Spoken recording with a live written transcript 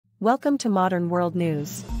Welcome to Modern World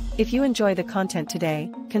News. If you enjoy the content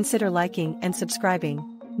today, consider liking and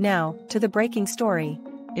subscribing. Now, to the breaking story.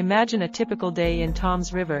 Imagine a typical day in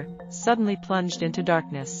Tom's River, suddenly plunged into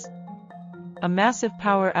darkness. A massive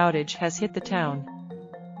power outage has hit the town.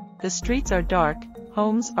 The streets are dark,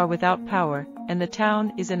 homes are without power, and the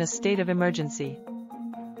town is in a state of emergency.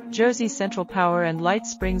 Jersey Central Power and Light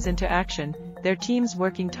springs into action, their teams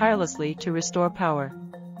working tirelessly to restore power.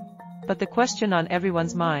 But the question on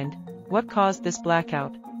everyone's mind: what caused this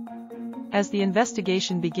blackout? As the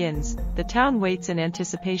investigation begins, the town waits in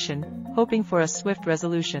anticipation, hoping for a swift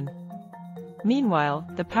resolution. Meanwhile,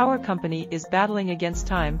 the power company is battling against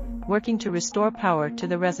time, working to restore power to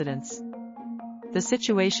the residents. The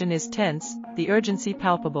situation is tense, the urgency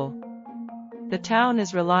palpable. The town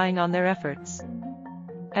is relying on their efforts.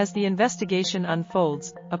 As the investigation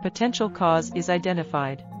unfolds, a potential cause is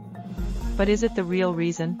identified. But is it the real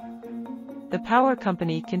reason? The power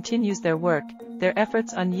company continues their work, their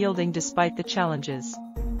efforts unyielding despite the challenges.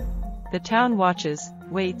 The town watches,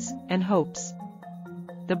 waits, and hopes.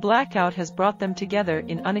 The blackout has brought them together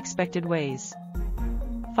in unexpected ways.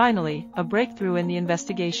 Finally, a breakthrough in the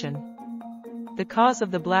investigation. The cause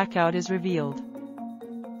of the blackout is revealed.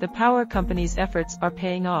 The power company's efforts are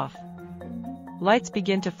paying off. Lights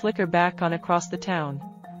begin to flicker back on across the town.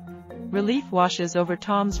 Relief washes over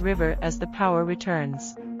Tom's River as the power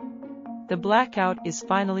returns. The blackout is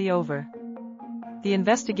finally over. The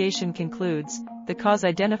investigation concludes, the cause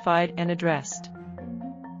identified and addressed.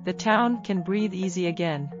 The town can breathe easy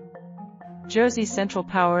again. Jersey Central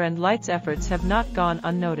Power and Light's efforts have not gone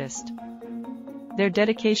unnoticed. Their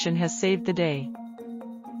dedication has saved the day.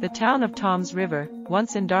 The town of Tom's River,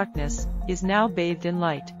 once in darkness, is now bathed in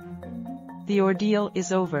light. The ordeal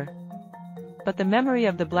is over. But the memory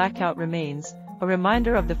of the blackout remains, a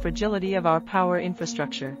reminder of the fragility of our power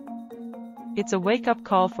infrastructure. It's a wake-up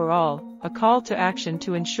call for all, a call to action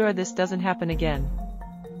to ensure this doesn't happen again.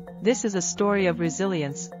 This is a story of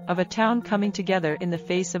resilience, of a town coming together in the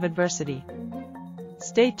face of adversity.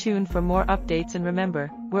 Stay tuned for more updates and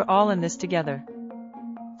remember, we're all in this together.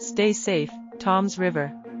 Stay safe, Tom's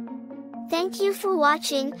River. Thank you for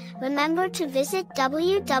watching. Remember to visit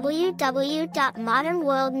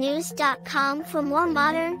www.modernworldnews.com for more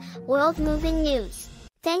modern, world-moving news.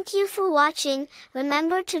 Thank you for watching.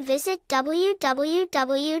 Remember to visit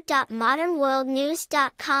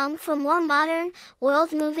www.modernworldnews.com for more modern,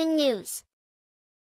 world-moving news.